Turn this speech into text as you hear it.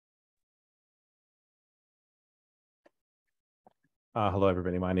Hello,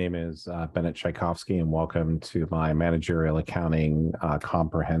 everybody. My name is Bennett Tchaikovsky, and welcome to my managerial accounting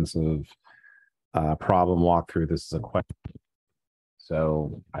comprehensive problem walkthrough. This is a question.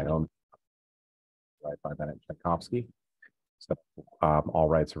 So I don't write by Bennett Tchaikovsky. So all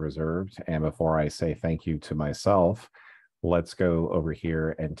rights are reserved. And before I say thank you to myself, let's go over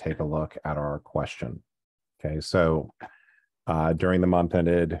here and take a look at our question. Okay, so during the month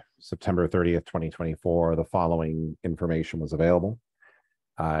ended September 30th, 2024, the following information was available.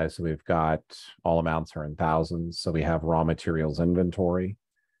 So we've got all amounts are in thousands. So we have raw materials inventory,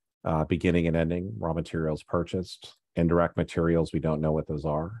 beginning and ending, raw materials purchased, indirect materials, we don't know what those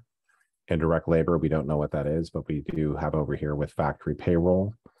are. Indirect labor, we don't know what that is, but we do have over here with factory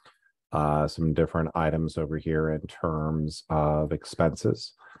payroll, some different items over here in terms of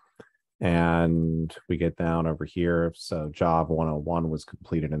expenses. And we get down over here. So job 101 was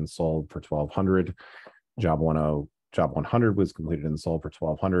completed and sold for 1,200. Job 100 was completed and sold for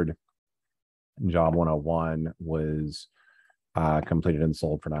 1,200. Job 101 was completed and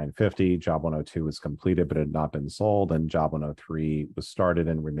sold for 950. Job 102 was completed but had not been sold, and job 103 was started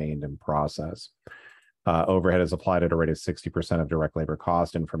and remained in process. Overhead is applied at a rate of 60% of direct labor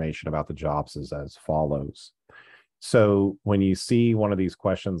cost. Information about the jobs is as follows. So when you see one of these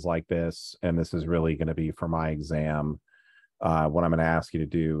questions like this, and this is really going to be for my exam, what I'm going to ask you to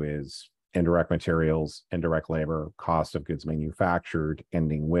do is indirect materials, indirect labor, cost of goods manufactured,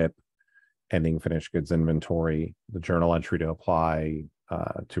 ending WIP, ending finished goods inventory, the journal entry to apply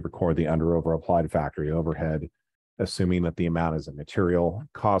to record the under over applied factory overhead, assuming that the amount is immaterial,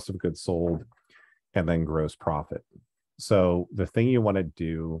 cost of goods sold, and then gross profit. So the thing you want to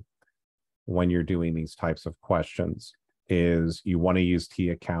do when you're doing these types of questions is you want to use T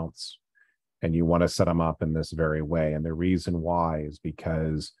accounts and you want to set them up in this very way. And the reason why is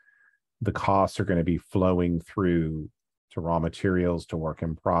because the costs are going to be flowing through to raw materials, to work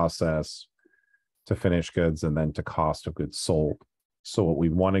in process, to finished goods, and then to cost of goods sold. So what we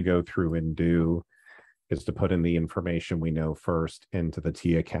want to go through and do is to put in the information we know first into the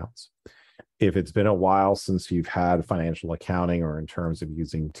T accounts. If it's been a while since you've had financial accounting or in terms of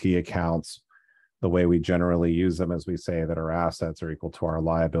using T accounts, the way we generally use them is we say that our assets are equal to our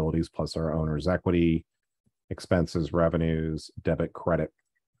liabilities plus our owner's equity, expenses, revenues, debit, credit.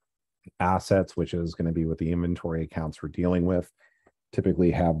 Assets, which is going to be what the inventory accounts we're dealing with,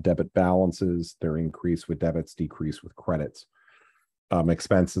 typically have debit balances. They're increased with debits, decreased with credits.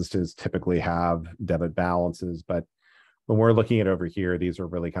 Expenses typically have debit balances, but when we're looking at over here, these are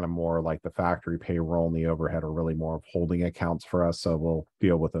really kind of more like the factory payroll and the overhead are really more of holding accounts for us. So we'll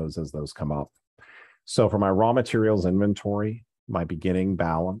deal with those as those come up. So for my raw materials inventory, my beginning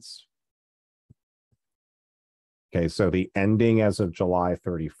balance. Okay, so the ending as of July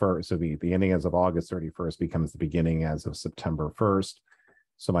 31st, so the ending as of August 31st becomes the beginning as of September 1st.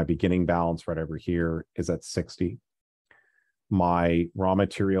 So my beginning balance right over here is at 60. My raw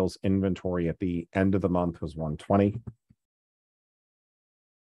materials inventory at the end of the month was 120.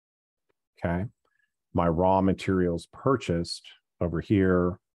 Okay, my raw materials purchased over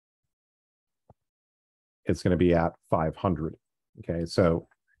here, it's going to be at 500. Okay, so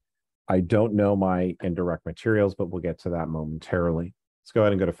I don't know my indirect materials, but we'll get to that momentarily. Let's go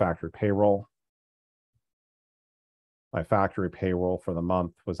ahead and go to factory payroll. My factory payroll for the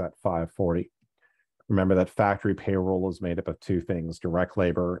month was at 540. Remember that factory payroll is made up of two things, direct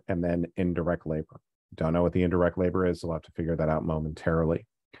labor and then indirect labor. Don't know what the indirect labor is, so we'll have to figure that out momentarily.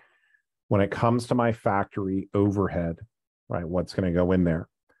 When it comes to my factory overhead, right, what's going to go in there?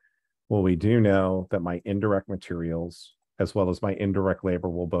 Well, we do know that my indirect materials as well as my indirect labor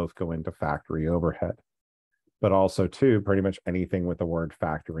will both go into factory overhead, but also too, pretty much anything with the word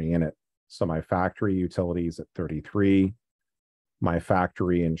factory in it. So my factory utilities at 33, my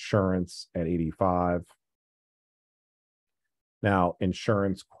factory insurance at 85. Now,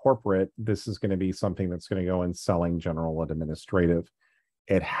 insurance corporate, this is going to be something that's going to go in selling general and administrative.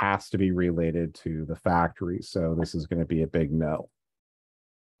 It has to be related to the factory. So this is going to be a big no.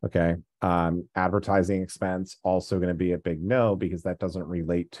 Okay. Advertising expense also going to be a big no because that doesn't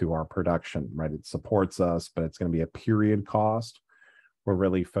relate to our production, right? It supports us, but it's going to be a period cost. We're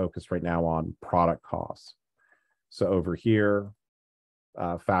really focused right now on product costs. So over here,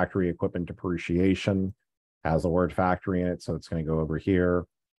 factory equipment depreciation has the word factory in it. So it's going to go over here.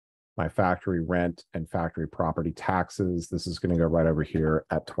 My factory rent and factory property taxes, this is going to go right over here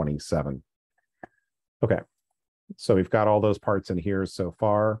at 27. Okay. So we've got all those parts in here so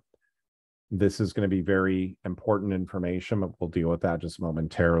far. This is going to be very important information, but we'll deal with that just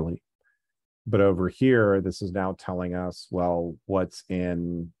momentarily. But over here, this is now telling us, well, what's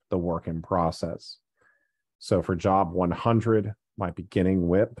in the work in process. So for job 100, my beginning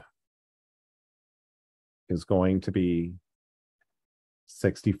WIP is going to be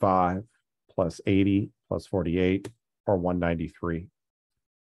 65 plus 80 plus 48, or 193.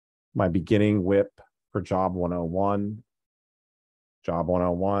 My beginning WIP for job 101,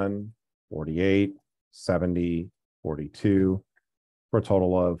 48, 70, 42, for a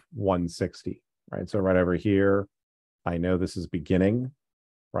total of 160, right? So right over here, I know this is beginning,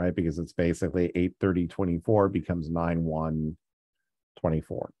 right? Because it's basically 8:30:24 becomes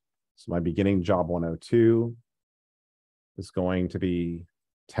 9:1:24. So my beginning job 102 is going to be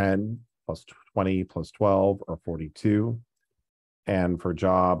 10 plus 20 plus 12, or 42. And for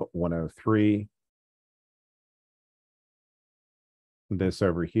job 103, this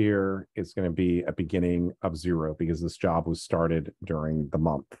over here is going to be a beginning of 0 because this job was started during the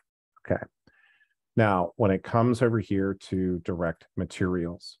month. Okay. Now, when it comes over here to direct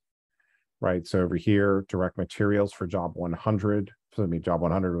materials, right? So over here, direct materials for job 100, job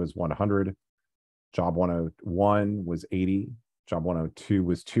 100 was 100, job 101 was 80, job 102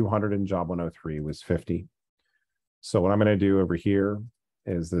 was 200, and job 103 was 50. So what I'm going to do over here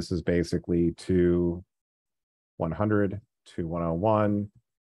is this is basically to 100, to 101,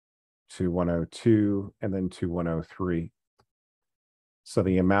 to 102, and then to 103. So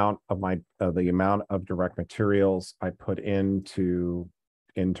the amount of direct materials I put into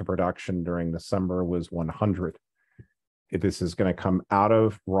production during December was 100. This is going to come out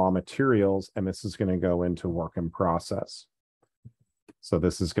of raw materials, and this is going to go into work in process. So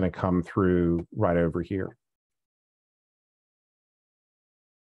this is going to come through right over here.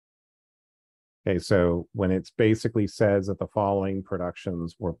 Okay, so when it's basically says that the following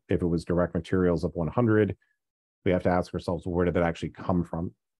productions were, if it was direct materials of 100, we have to ask ourselves, well, where did that actually come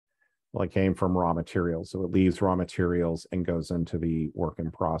from? Well, it came from raw materials. So it leaves raw materials and goes into the work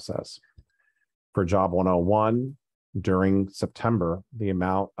in process. For job 101, during September, the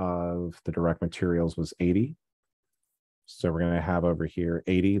amount of the direct materials was 80. So we're going to have over here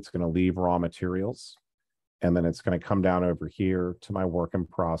 80. It's going to leave raw materials. And then it's going to come down over here to my work in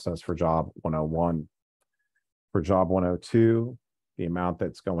process for job 101. For job 102, the amount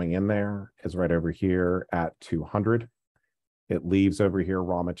that's going in there is right over here at 200. It leaves over here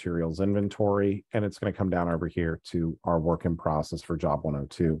raw materials inventory, and it's going to come down over here to our work in process for job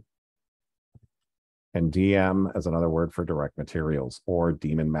 102. And DM is another word for direct materials, or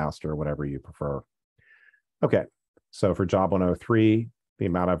Demon Master, whatever you prefer. Okay, so for job 103, the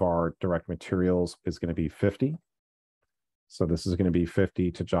amount of our direct materials is going to be 50. So this is going to be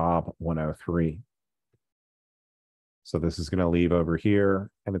 50 to job 103. So this is going to leave over here,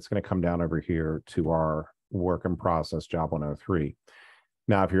 and it's going to come down over here to our work in process job 103.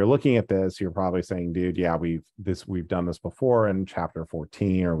 Now, if you're looking at this, you're probably saying, dude, yeah, we've done this before in chapter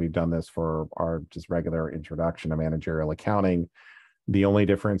 14, or we've done this for our just regular introduction to managerial accounting. The only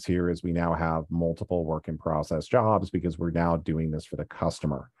difference here is we now have multiple work in process jobs because we're now doing this for the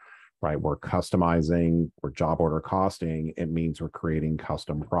customer, right? We're customizing, we're job order costing. It means we're creating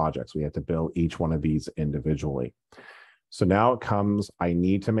custom projects. We have to build each one of these individually. So now it comes, I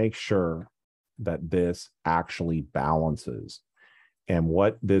need to make sure that this actually balances. And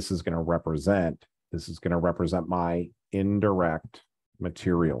what this is going to represent, my indirect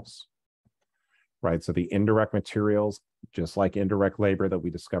materials, right? So the indirect materials, just like indirect labor that we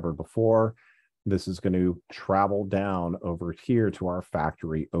discovered before, this is going to travel down over here to our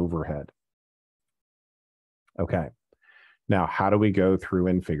factory overhead. Okay, now how do we go through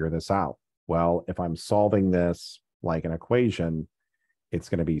and figure this out? Well, if I'm solving this like an equation, it's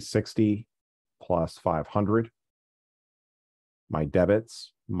going to be 60 plus 500. My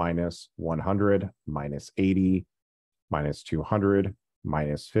debits minus 100 minus 80 minus 200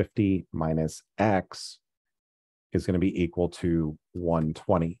 minus 50 minus X is going to be equal to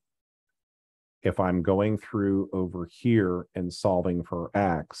 120. If I'm going through over here and solving for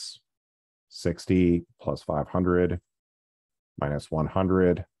X, 60 plus 500 minus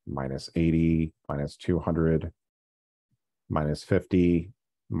 100 minus 80 minus 200 minus 50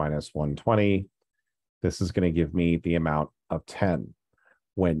 minus 120, this is going to give me the amount of 10.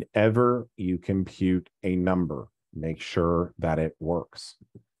 Whenever you compute a number, make sure that it works.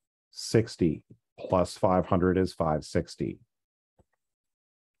 60 plus 500 is 560.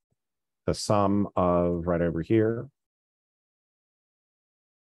 The sum of right over here,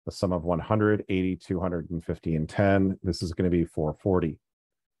 the sum of 100, 80, 250, and 10, this is going to be 440.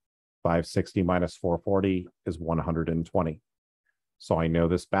 560 minus 440 is 120. So I know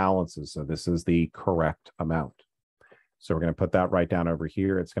this balances, so this is the correct amount. So we're going to put that right down over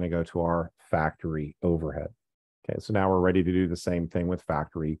here. It's going to go to our factory overhead. Okay, so now we're ready to do the same thing with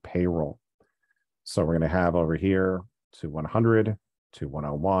factory payroll. So we're going to have over here to 100, to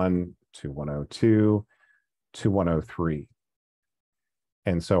 101, to 102, to 103.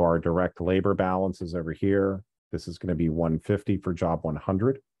 And so our direct labor balance is over here. This is going to be 150 for job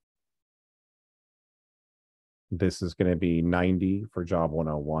 100. This is going to be 90 for job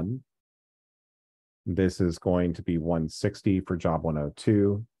 101. This is going to be 160 for job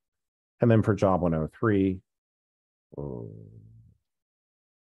 102. And then for job 103,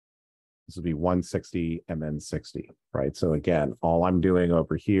 this will be 160 and then 60, right? So again, all I'm doing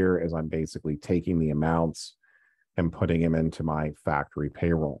over here is I'm basically taking the amounts and putting them into my factory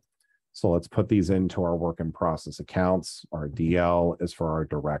payroll. So let's put these into our work in process accounts. Our DL is for our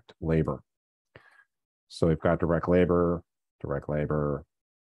direct labor. So we've got direct labor, direct labor,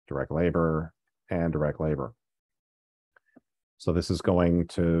 direct labor, and direct labor. So this is going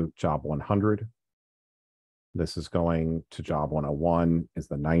to job 100. This is going to job 101 is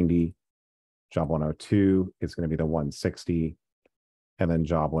the 90. Job 102 is going to be the 160. And then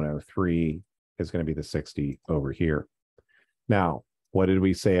job 103 is going to be the 60 over here. Now, what did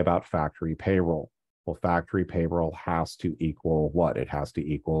we say about factory payroll? Well, factory payroll has to equal what? It has to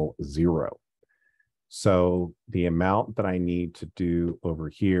equal 0. So the amount that I need to do over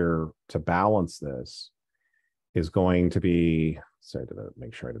here to balance this is going to be, sorry, to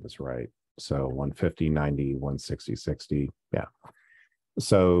make sure I did this right. So 150, 90, 160, 60. Yeah.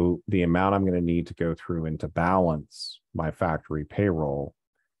 So the amount I'm going to need to go through and to balance my factory payroll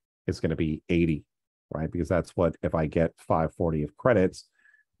is going to be 80, right? Because that's what, if I get 540 of credits,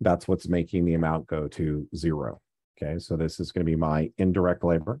 that's what's making the amount go to 0. Okay. So this is going to be my indirect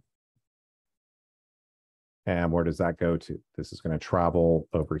labor. And where does that go to? This is going to travel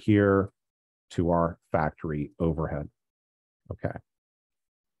over here to our factory overhead. Okay.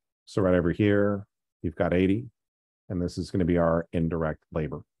 So right over here, you've got 80, and this is going to be our indirect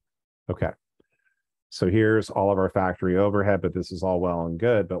labor. Okay. So here's all of our factory overhead, but this is all well and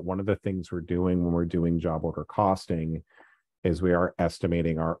good. But one of the things we're doing when we're doing job order costing is we are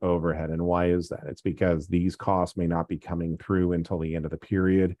estimating our overhead. And why is that? It's because these costs may not be coming through until the end of the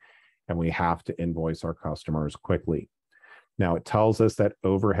period, and we have to invoice our customers quickly. Now, it tells us that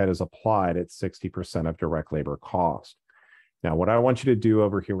overhead is applied at 60% of direct labor cost. Now, what I want you to do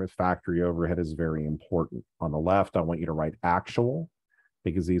over here with factory overhead is very important. On the left, I want you to write actual,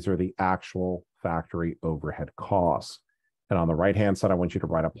 because these are the actual factory overhead costs. And on the right-hand side, I want you to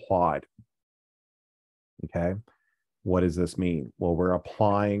write applied. Okay. What does this mean? Well, we're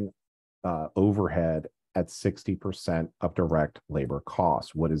applying overhead at 60% of direct labor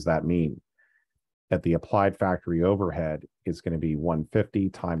costs. What does that mean? That the applied factory overhead is going to be 150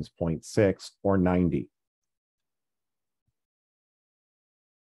 times 0.6 or 90.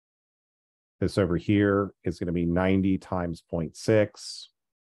 This over here is going to be 90 times 0.6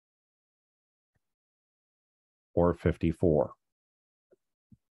 or 54.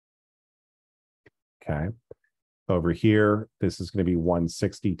 Okay. Over here, this is going to be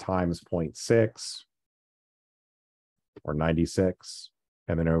 160 times 0.6 or 96.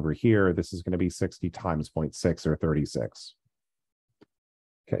 And then over here, this is going to be 60 times 0.6 or 36.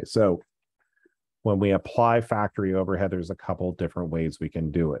 Okay, so when we apply factory overhead, there's a couple different ways we can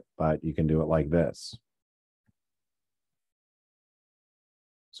do it, but you can do it like this.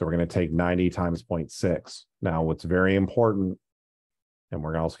 So we're going to take 90 times 0.6. Now, what's very important, and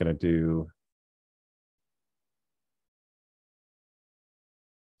we're also going to do,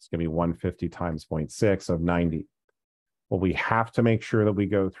 it's going to be 150 times 0.6 of 90. What we have to make sure that we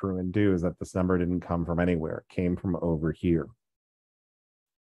go through and do is that this number didn't come from anywhere. It came from over here.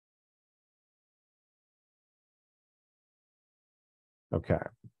 Okay.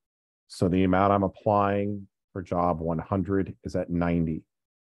 So the amount I'm applying for job 100 is at 90.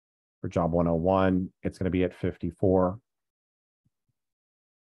 For job 101, it's going to be at 54.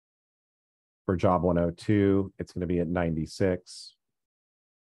 For job 102, it's going to be at 96.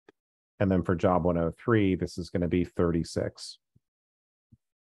 And then for job 103, this is going to be 36.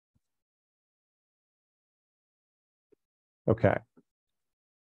 Okay.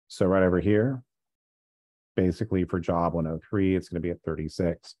 So right over here, basically for job 103, it's going to be at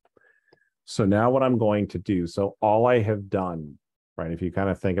 36. So now what I'm going to do, so all I have done, right, if you kind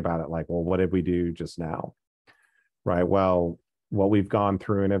of think about it like, well, what did we do just now? Right, well, what we've gone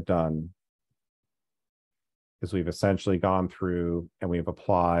through and have done is we've essentially gone through and we've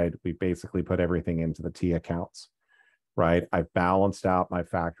applied, we basically put everything into the T accounts, right? I've balanced out my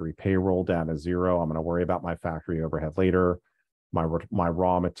factory payroll down to 0. I'm going to worry about my factory overhead later. My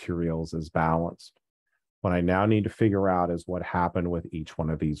raw materials is balanced. What I now need to figure out is what happened with each one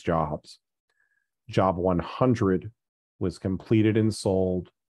of these jobs. Job 100 was completed and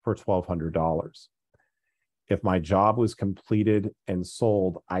sold for $1,200. If my job was completed and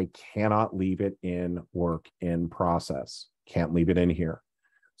sold, I cannot leave it in work in process. Can't leave it in here.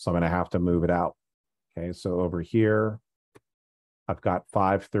 So I'm going to have to move it out. Okay, so over here, I've got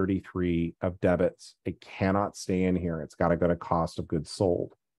 533 of debits. It cannot stay in here. It's got to go to cost of goods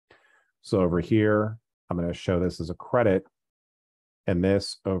sold. So over here, I'm going to show this as a credit. And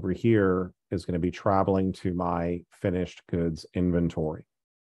this over here is going to be traveling to my finished goods inventory.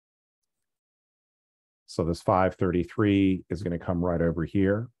 So this 533 is going to come right over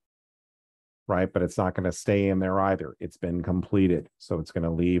here, right? But it's not going to stay in there either. It's been completed. So it's going to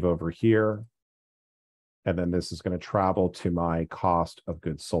leave over here. And then this is going to travel to my cost of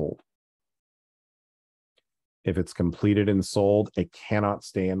goods sold. If it's completed and sold, it cannot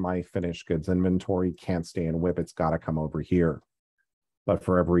stay in my finished goods inventory, can't stay in WIP. It's got to come over here. But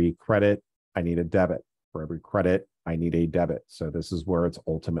for every credit, I need a debit. For every credit, I need a debit. So this is where it's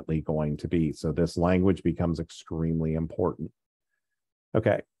ultimately going to be. So this language becomes extremely important.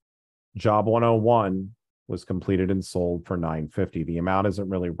 Okay. Job 101 was completed and sold for $950. The amount isn't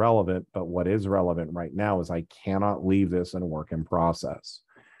really relevant, but what is relevant right now is I cannot leave this in work in process.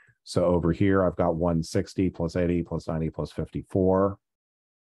 So over here, I've got 160 plus 80 plus 90 plus 54.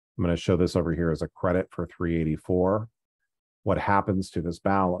 I'm going to show this over here as a credit for 384. What happens to this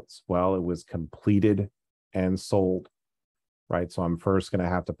balance? Well, it was completed and sold, right? So I'm first going to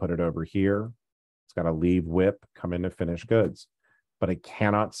have to put it over here. It's got to leave WIP, come into finished goods, but it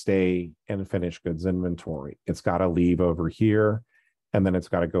cannot stay in finished goods inventory. It's got to leave over here, and then it's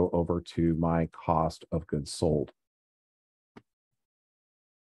got to go over to my cost of goods sold.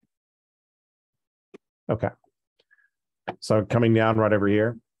 Okay. So coming down right over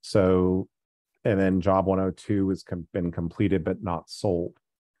here. So, and then job 102 has been completed but not sold.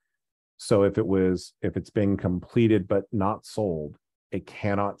 So if it's been completed but not sold, it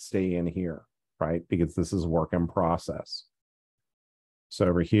cannot stay in here, right? Because this is work in process. So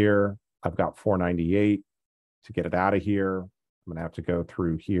over here, I've got 498. To get it out of here, I'm going to have to go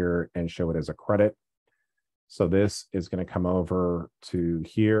through here and show it as a credit. So this is going to come over to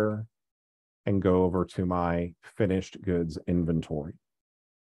here and go over to my finished goods inventory.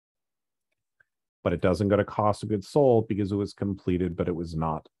 But it doesn't go to cost of goods sold because it was completed, but it was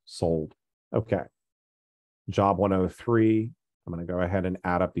not sold. Okay. Job 103, I'm going to go ahead and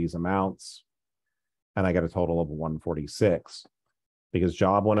add up these amounts. And I get a total of 146. Because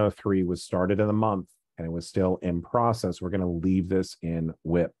job 103 was started in the month and it was still in process, we're going to leave this in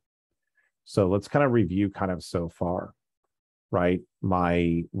WIP. So let's kind of review kind of so far, right?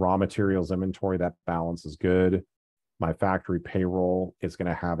 My raw materials inventory, that balance is good. My factory payroll is going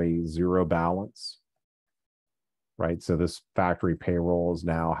to have a zero balance, right? So this factory payroll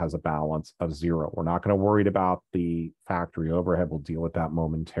now has a balance of zero. We're not going to worry about the factory overhead. We'll deal with that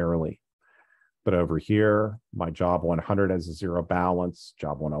momentarily. But over here, my job 100 has a zero balance.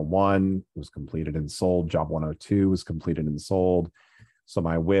 Job 101 was completed and sold. Job 102 was completed and sold. So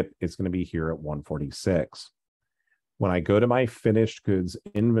my WIP is going to be here at 146. When I go to my finished goods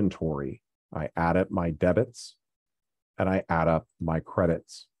inventory, I add up my debits and I add up my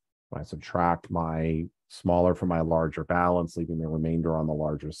credits. I subtract my smaller from my larger balance, leaving the remainder on the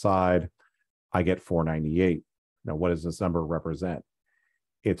larger side. I get 498. Now, what does this number represent?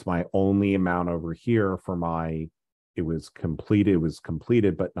 It's my only amount over here for my, it was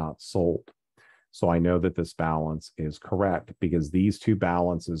completed, but not sold. So I know that this balance is correct because these two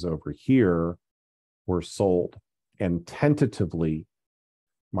balances over here were sold. And tentatively,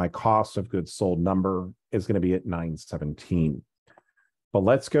 my cost of goods sold number is going to be at 917. But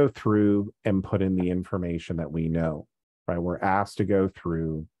let's go through and put in the information that we know, right? We're asked to go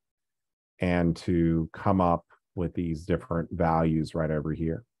through and to come up with these different values right over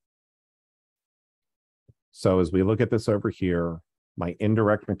here. So as we look at this over here, my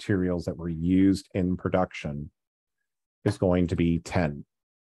indirect materials that were used in production is going to be 10.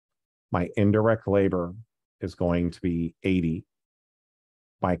 My indirect labor is going to be 80.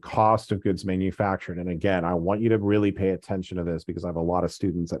 My cost of goods manufactured, and again, I want you to really pay attention to this because I have a lot of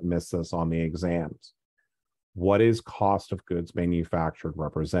students that miss this on the exams. What does cost of goods manufactured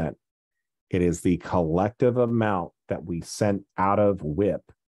represent? It is the collective amount that we sent out of WIP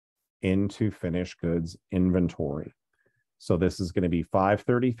into finished goods inventory. So this is going to be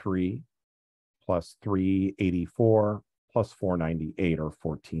 533 plus 384 plus 498 or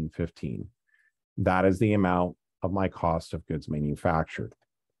 1415. That is the amount of my cost of goods manufactured.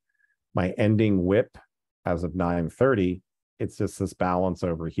 My ending WIP as of 9/30, it's just this balance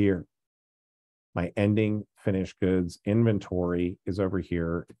over here. My ending finished goods inventory is over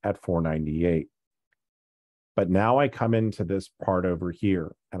here at 498. But now I come into this part over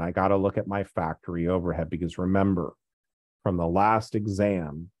here and I got to look at my factory overhead, because remember from the last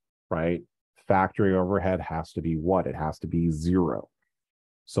exam, right? Factory overhead has to be what? It has to be 0.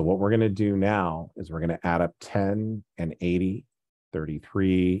 So what we're going to do now is we're going to add up 10 and 80,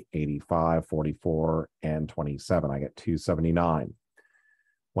 33, 85, 44, and 27. I get 279.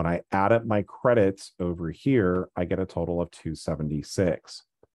 When I add up my credits over here, I get a total of 276.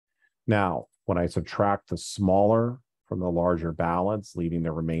 Now, when I subtract the smaller from the larger balance, leaving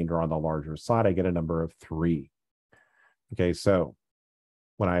the remainder on the larger side, I get a number of 3. Okay, so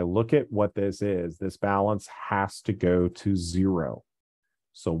when I look at what this is, this balance has to go to 0.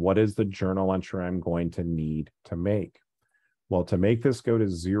 So what is the journal entry I'm going to need to make? Well, to make this go to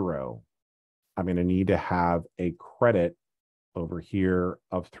 0, I'm going to need to have a credit over here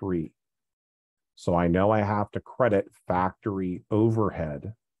of 3. So I know I have to credit factory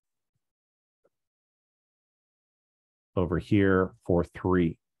overhead over here for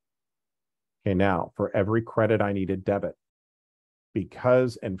 3. Okay, now for every credit I need a debit.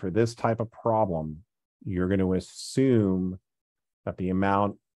 Because, and for this type of problem, you're going to assume that the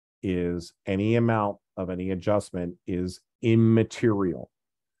amount is any amount of any adjustment is immaterial.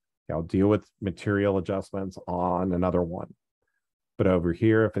 Okay, I'll deal with material adjustments on another one. But over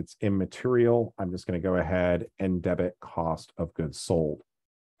here, if it's immaterial, I'm just going to go ahead and debit cost of goods sold.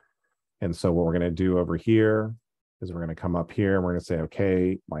 And so what we're going to do over here is we're going to come up here and we're going to say,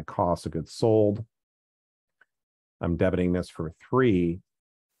 okay, my cost of goods sold, I'm debiting this for 3.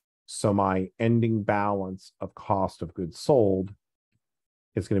 So my ending balance of cost of goods sold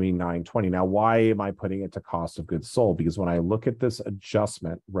is going to be 920. Now, why am I putting it to cost of goods sold? Because when I look at this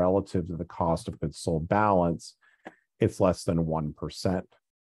adjustment relative to the cost of goods sold balance, it's less than 1%.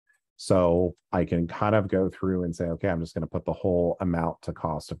 So I can kind of go through and say, okay, I'm just going to put the whole amount to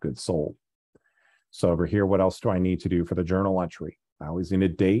cost of goods sold. So over here, what else do I need to do for the journal entry? I always need a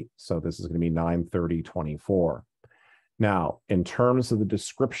date. So this is going to be 9/30/24. Now, in terms of the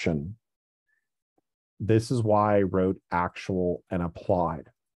description, this is why I wrote actual and applied,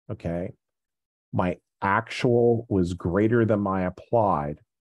 okay? My actual was greater than my applied,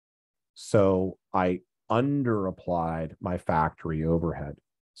 so I under-applied my factory overhead.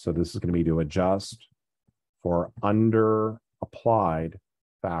 So this is going to be to adjust for under-applied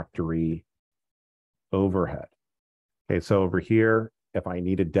factory overhead. Okay, so over here, if I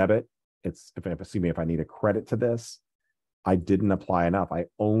need a debit, if I need a credit to this, I didn't apply enough. I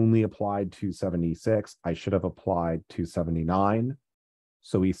only applied 276. I should have applied 279.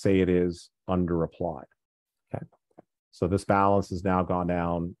 So we say it is under applied. Okay. So this balance has now gone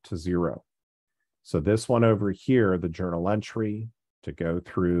down to 0. So this one over here, the journal entry, to go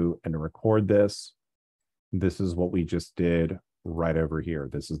through and record this, this is what we just did right over here.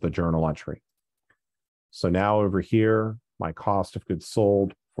 This is the journal entry. So now over here, my cost of goods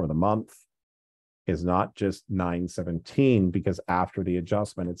sold for the month is not just 917, because after the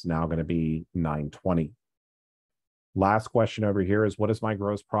adjustment, it's now going to be 920. Last question over here is, what is my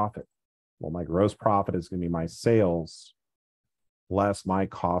gross profit? Well, my gross profit is going to be my sales less my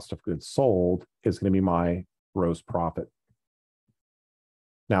cost of goods sold is going to be my gross profit.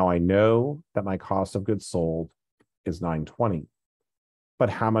 Now I know that my cost of goods sold is 920, but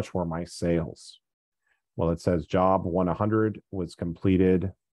how much were my sales? Well, it says job 100 was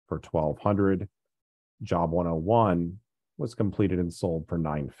completed for 1,200. Job 101 was completed and sold for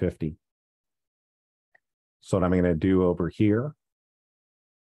 950. So what I'm going to do over here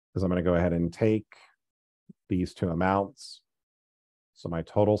is I'm going to go ahead and take these two amounts. So my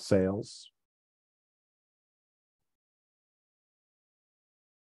total sales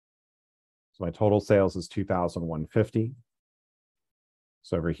is 2,150.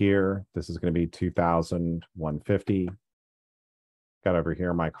 So over here, this is going to be 2,150. Got over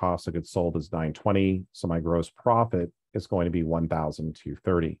here, my cost of goods sold is 920. So my gross profit is going to be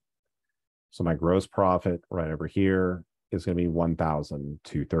 1,230. So my gross profit right over here is going to be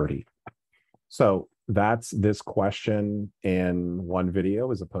 1,230. So that's this question in one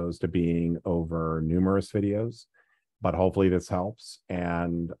video as opposed to being over numerous videos. But hopefully this helps.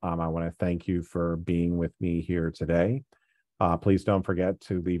 And I want to thank you for being with me here today. Please don't forget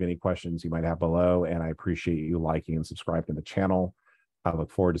to leave any questions you might have below. And I appreciate you liking and subscribing to the channel. I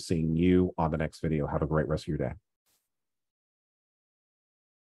look forward to seeing you on the next video. Have a great rest of your day.